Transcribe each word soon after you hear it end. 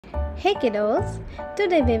Hey kiddos,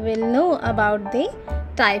 today we will know about the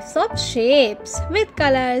types of shapes with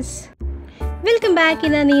colors. Welcome back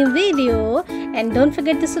in a new video and don't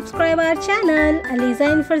forget to subscribe our channel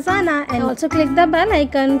Aleeza and Farzana and also click the bell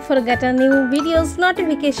icon for get a new videos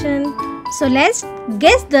notification. So let's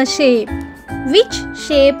guess the shape. Which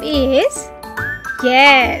shape is?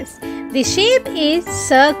 Yes, the shape is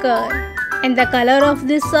circle and the color of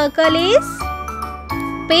this circle is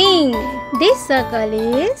pink. This circle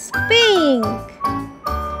is pink.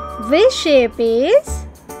 Which shape is?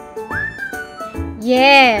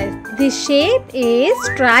 Yes, this shape is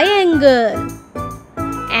triangle.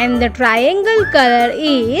 And the triangle color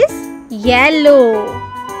is yellow.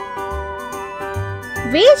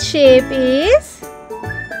 Which shape is?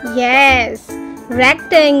 Yes,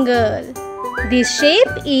 rectangle. This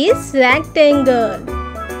shape is rectangle.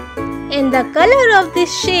 And the color of this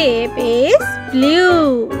shape is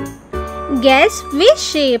blue. Guess which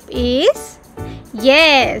shape is?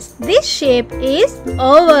 Yes, this shape is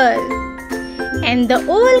oval. And the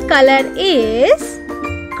oval color is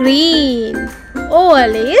green.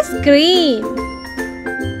 Oval is green.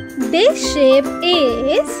 This shape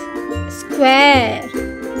is square.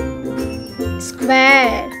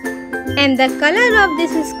 Square. And the color of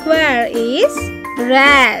this square is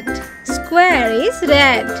red. Square is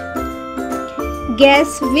red.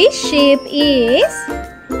 Guess which shape is?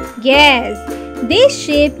 Yes, this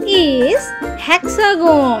shape is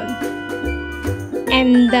hexagon.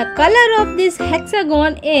 And the color of this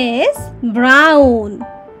hexagon is brown.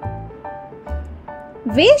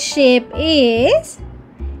 Which shape is?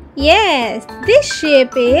 Yes, this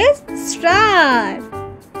shape is star.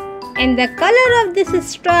 And the color of this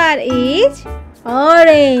star is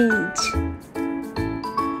orange.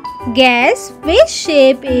 Guess which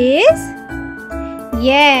shape is?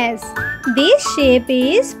 Yes, this shape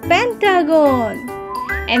is pentagon.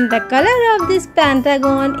 And the color of this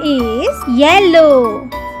pentagon is yellow.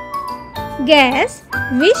 Guess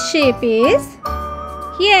which shape is?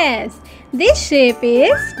 Yes, this shape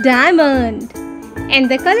is diamond. And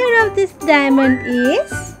the color of this diamond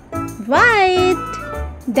is white.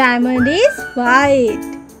 Diamond is white.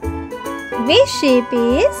 Which shape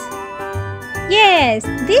is? Yes,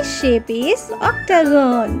 this shape is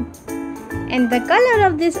octagon. And the color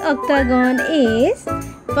of this octagon is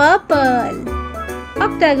purple.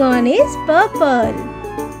 Octagon is purple.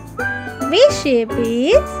 Which shape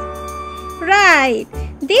is? Right,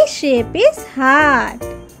 this shape is heart.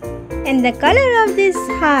 And the color of this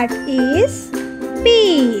heart is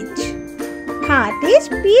peach. Heart is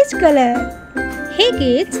peach color. Hey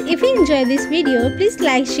kids, if you enjoy this video, please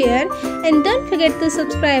like, share and don't forget to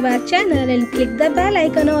subscribe our channel and click the bell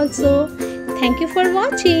icon also. Thank you for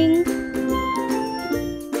watching.